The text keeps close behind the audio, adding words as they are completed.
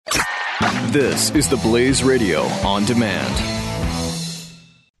This is the Blaze Radio on demand.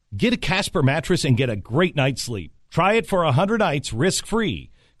 Get a Casper mattress and get a great night's sleep. Try it for 100 nights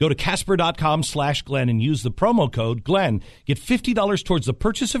risk-free. Go to Casper.com/Glenn and use the promo code Glenn. Get $50 towards the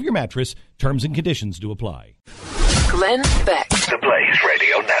purchase of your mattress. Terms and conditions do apply. Glenn Beck. The Blaze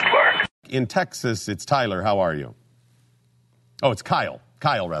Radio Network. In Texas, it's Tyler. How are you? Oh, it's Kyle.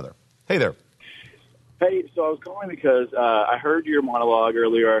 Kyle, rather. Hey there. Hey, so I was calling because I heard your monologue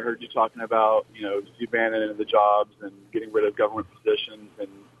earlier. I heard you talking about, Steve Bannon and the jobs and getting rid of government positions, and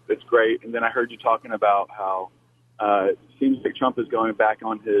it's great. And then I heard you talking about how it seems like Trump is going back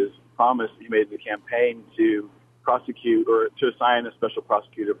on his promise he made in the campaign to prosecute or to assign a special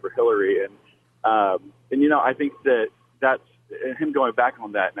prosecutor for Hillary. And I think that's him going back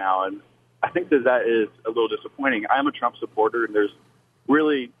on that now. And I think that is a little disappointing. I'm a Trump supporter, and there's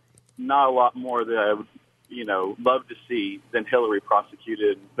really not a lot more that I would, love to see than Hillary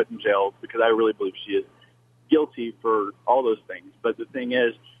prosecuted and put in jail, because I really believe she is guilty for all those things. But the thing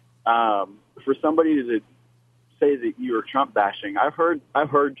is, for somebody to say that you are Trump bashing, I've heard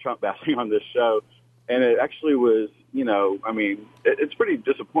Trump bashing on this show, and it actually was, it's pretty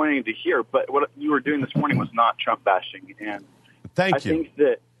disappointing to hear. But what you were doing this morning was not Trump bashing, and I think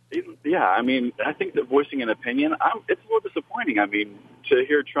that. Yeah, I think that voicing an opinion, it's a little disappointing. To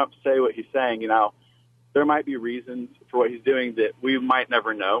hear Trump say what he's saying, there might be reasons for what he's doing that we might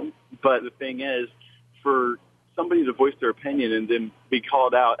never know. But the thing is, for somebody to voice their opinion and then be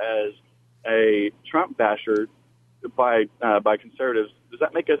called out as a Trump basher by conservatives, does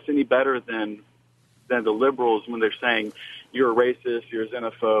that make us any better than the liberals when they're saying you're a racist, you're a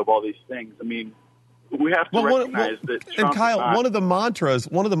xenophobe, all these things? We have to recognize that Trump. And Kyle, one of the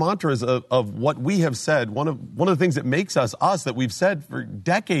mantras of what we have said, one of the things that makes us that we've said for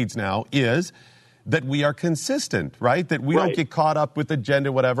decades now, is that we are consistent, right? That we don't get caught up with agenda,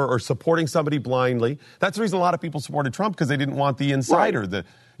 whatever, or supporting somebody blindly. That's the reason a lot of people supported Trump, because they didn't want the insider.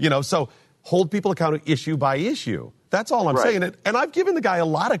 Right. So hold people accountable issue by issue. That's all I'm saying. And I've given the guy a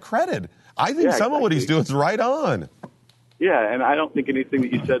lot of credit. I think some of what he's doing is right on. Yeah, and I don't think anything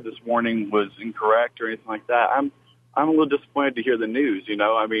that you said this morning was incorrect or anything like that. I'm a little disappointed to hear the news,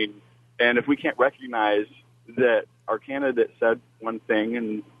 and if we can't recognize that our candidate said one thing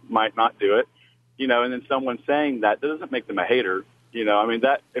and might not do it, and then someone saying that doesn't make them a hater,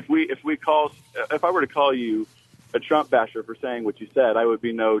 that if I were to call you a Trump basher for saying what you said, I would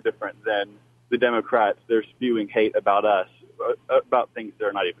be no different than the Democrats. They're spewing hate about us, about things that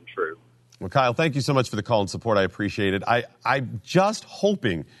are not even true. Well, Kyle, thank you so much for the call and support. I appreciate it. I'm just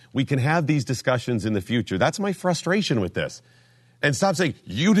hoping we can have these discussions in the future. That's my frustration with this. And stop saying,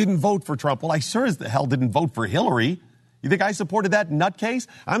 you didn't vote for Trump. Well, I sure as the hell didn't vote for Hillary. You think I supported that nutcase?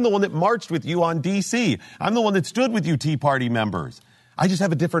 I'm the one that marched with you on D.C. I'm the one that stood with you Tea Party members. I just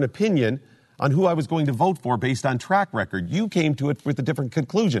have a different opinion on who I was going to vote for based on track record. You came to it with a different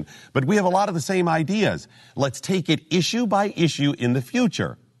conclusion. But we have a lot of the same ideas. Let's take it issue by issue in the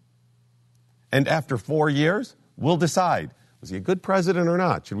future. And after 4 years, we'll decide, was he a good president or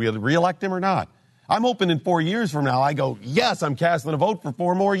not? Should we reelect him or not? I'm hoping in 4 years from now, I go, yes, I'm casting a vote for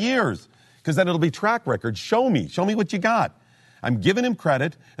 4 more years. Because then it'll be track record. Show me what you got. I'm giving him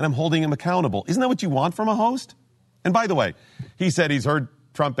credit, and I'm holding him accountable. Isn't that what you want from a host? And by the way, he said he's heard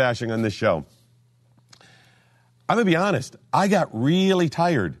Trump bashing on this show. I'm going to be honest. I got really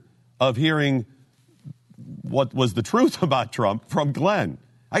tired of hearing what was the truth about Trump from Glenn.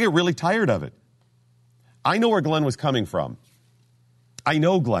 I get really tired of it. I know where Glenn was coming from. I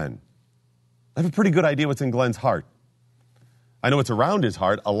know Glenn. I have a pretty good idea what's in Glenn's heart. I know it's around his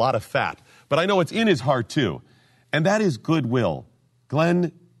heart, a lot of fat. But I know it's in his heart, too. And that is goodwill.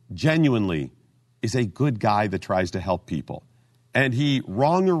 Glenn genuinely is a good guy that tries to help people. And he,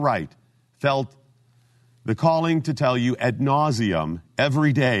 wrong or right, felt the calling to tell you ad nauseum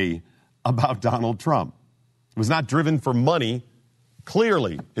every day about Donald Trump. It was not driven for money.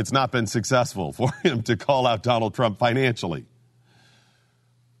 Clearly, it's not been successful for him to call out Donald Trump financially.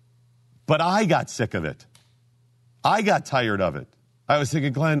 But I got sick of it. I got tired of it. I was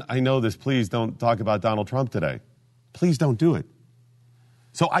thinking, Glenn, I know this. Please don't talk about Donald Trump today. Please don't do it.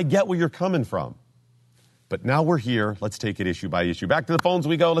 So I get where you're coming from. But now we're here. Let's take it issue by issue. Back to the phones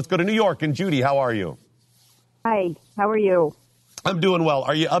we go. Let's go to New York. And Judy, how are you? Hi. How are you? I'm doing well.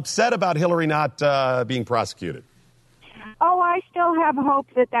 Are you upset about Hillary not being prosecuted? Oh, I still have hope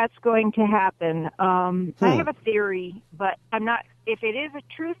that that's going to happen. I have a theory, but I'm not. If it is a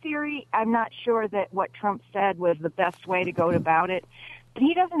true theory, I'm not sure that what Trump said was the best way to go about it. But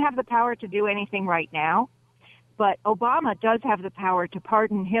he doesn't have the power to do anything right now. But Obama does have the power to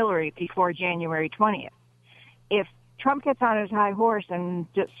pardon Hillary before January 20th. If Trump gets on his high horse and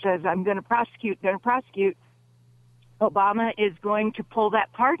just says, I'm going to prosecute, Obama is going to pull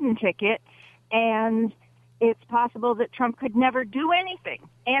that pardon ticket, and it's possible that Trump could never do anything.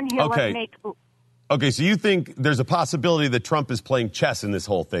 And he'll make... Okay, so you think there's a possibility that Trump is playing chess in this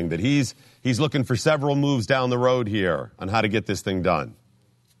whole thing, that he's looking for several moves down the road here on how to get this thing done?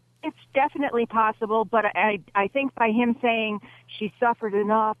 It's definitely possible, but I think by him saying she suffered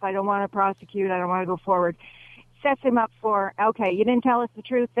enough, I don't want to prosecute, I don't want to go forward, sets him up for, okay, you didn't tell us the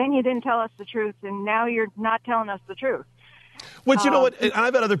truth, then you didn't tell us the truth, and now you're not telling us the truth. Which, you know what, and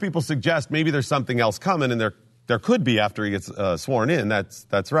I've had other people suggest maybe there's something else coming, and there could be after he gets sworn in,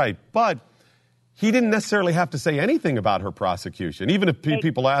 that's right. But he didn't necessarily have to say anything about her prosecution. Even if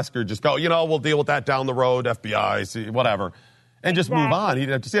people ask her, just go, we'll deal with that down the road, FBI, whatever. And just move on. He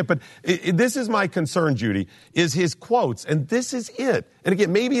didn't have to say it. But this is my concern, Judy, is his quotes. And this is it. And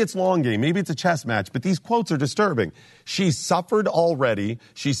again, maybe it's long game. Maybe it's a chess match. But these quotes are disturbing. She suffered already.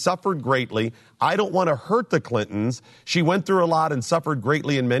 She suffered greatly. I don't want to hurt the Clintons. She went through a lot and suffered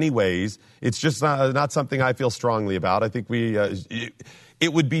greatly in many ways. It's just not something I feel strongly about. I think it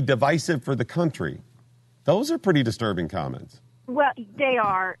would be divisive for the country. Those are pretty disturbing comments. Well, they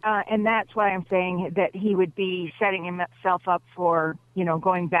are, and that's why I'm saying that he would be setting himself up for,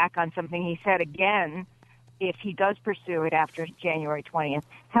 going back on something he said again if he does pursue it after January 20th.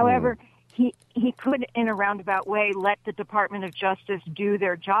 However, he could, in a roundabout way, let the Department of Justice do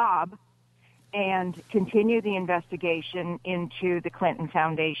their job and continue the investigation into the Clinton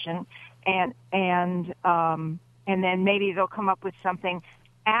Foundation, and then maybe they'll come up with something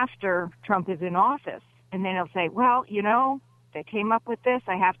after Trump is in office, and then he'll say, well, they came up with this.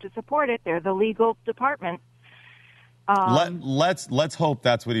 I have to support it. They're the legal department. Let's hope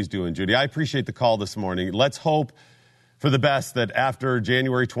that's what he's doing, Judy. I appreciate the call this morning. Let's hope for the best that after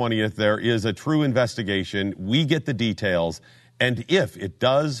January 20th, there is a true investigation. We get the details. And if it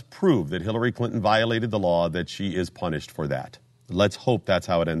does prove that Hillary Clinton violated the law, that she is punished for that. Let's hope that's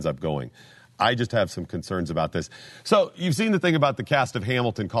how it ends up going. I just have some concerns about this. So you've seen the thing about the cast of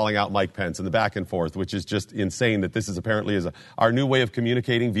Hamilton calling out Mike Pence and the back and forth, which is just insane that this is apparently our new way of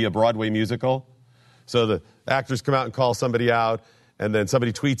communicating via Broadway musical. So the actors come out and call somebody out, and then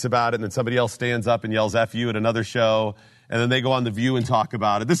somebody tweets about it, and then somebody else stands up and yells F you at another show, and then they go on The View and talk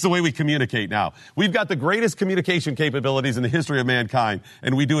about it. This is the way we communicate now. We've got the greatest communication capabilities in the history of mankind,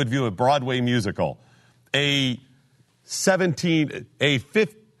 and we do it via a Broadway musical. A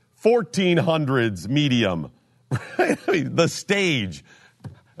 1400s medium, right? The stage.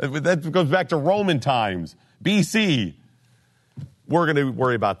 That goes back to Roman times, BC. We're going to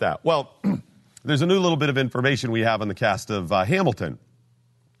worry about that. Well, there's a new little bit of information we have on the cast of Hamilton.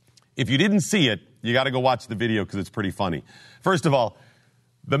 If you didn't see it, you got to go watch the video because it's pretty funny. First of all,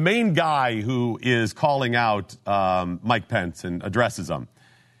 the main guy who is calling out Mike Pence and addresses him,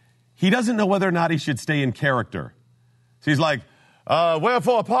 he doesn't know whether or not he should stay in character. So he's like,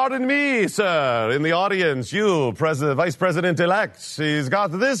 wherefore, pardon me, sir, in the audience, you, Vice President-elect, she's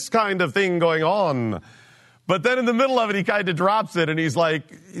got this kind of thing going on. But then in the middle of it, he kind of drops it, and he's like,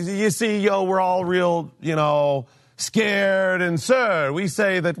 you see, we're all real, scared, and sir, we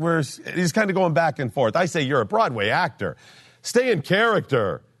say that he's kind of going back and forth. I say, you're a Broadway actor. Stay in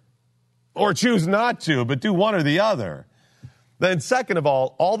character, or choose not to, but do one or the other. Then second of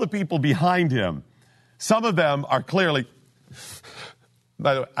all the people behind him, some of them are clearly...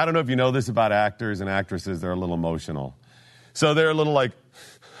 By the way, I don't know if you know this about actors and actresses. They're a little emotional. So they're a little a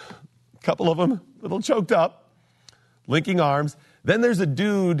couple of them, a little choked up, linking arms. Then there's a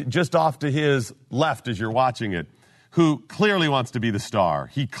dude just off to his left as you're watching it who clearly wants to be the star.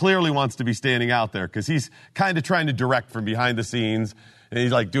 He clearly wants to be standing out there because he's kind of trying to direct from behind the scenes. And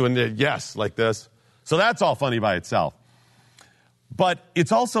he's doing the yes, like this. So that's all funny by itself. But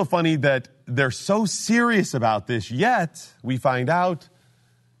it's also funny that they're so serious about this, yet we find out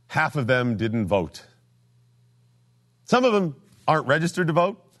half of them didn't vote. Some of them aren't registered to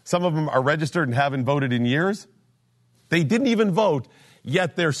vote. Some of them are registered and haven't voted in years. They didn't even vote,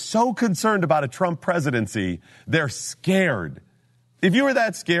 yet they're so concerned about a Trump presidency, they're scared. If you were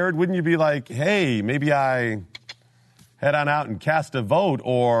that scared, wouldn't you be like, hey, maybe I head on out and cast a vote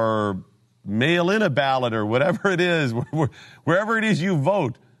or mail in a ballot or whatever it is, wherever it is you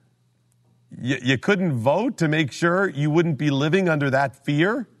vote. You couldn't vote to make sure you wouldn't be living under that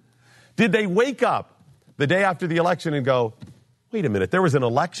fear? Did they wake up the day after the election and go, wait a minute, there was an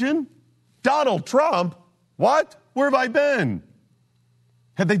election? Donald Trump? What? Where have I been?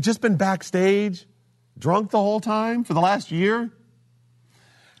 Have they just been backstage, drunk the whole time for the last year?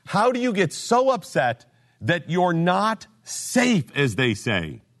 How do you get so upset that you're not safe, as they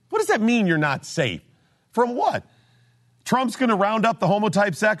say? What does that mean, you're not safe? From what? Trump's going to round up the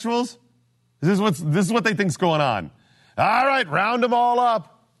homotype sexuals? This is what they think's going on. All right, round them all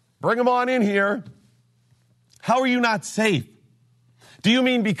up. Bring them on in here. How are you not safe? Do you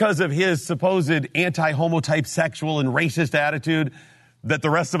mean because of his supposed anti-homotype sexual and racist attitude that the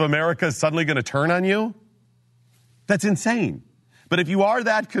rest of America is suddenly going to turn on you? That's insane. But if you are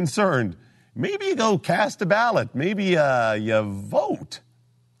that concerned, maybe you go cast a ballot. Maybe you vote.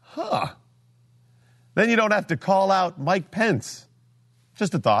 Then you don't have to call out Mike Pence.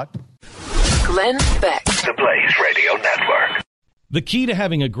 Just a thought. Glenn Beck. The Blaze Radio Network. The key to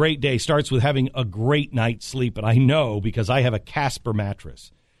having a great day starts with having a great night's sleep, and I know because I have a Casper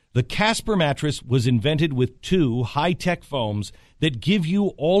mattress. The Casper mattress was invented with 2 high-tech foams that give you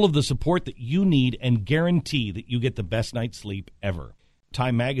all of the support that you need and guarantee that you get the best night's sleep ever.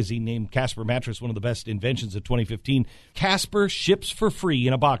 Time magazine named Casper mattress one of the best inventions of 2015. Casper ships for free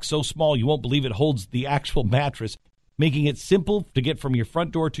in a box so small you won't believe it holds the actual mattress, making it simple to get from your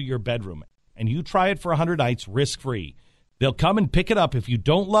front door to your bedroom. And you try it for 100 nights risk-free. They'll come and pick it up if you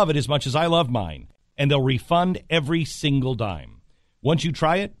don't love it as much as I love mine, and they'll refund every single dime. Once you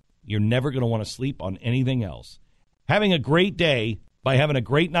try it, you're never going to want to sleep on anything else. Having a great day by having a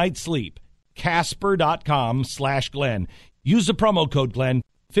great night's sleep. Casper.com/Glenn. Use the promo code Glenn.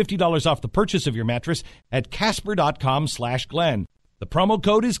 $50 off the purchase of your mattress at Casper.com/Glenn. The promo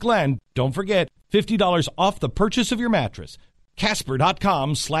code is Glenn. Don't forget, $50 off the purchase of your mattress.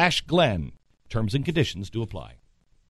 Casper.com/Glenn. Terms and conditions do apply.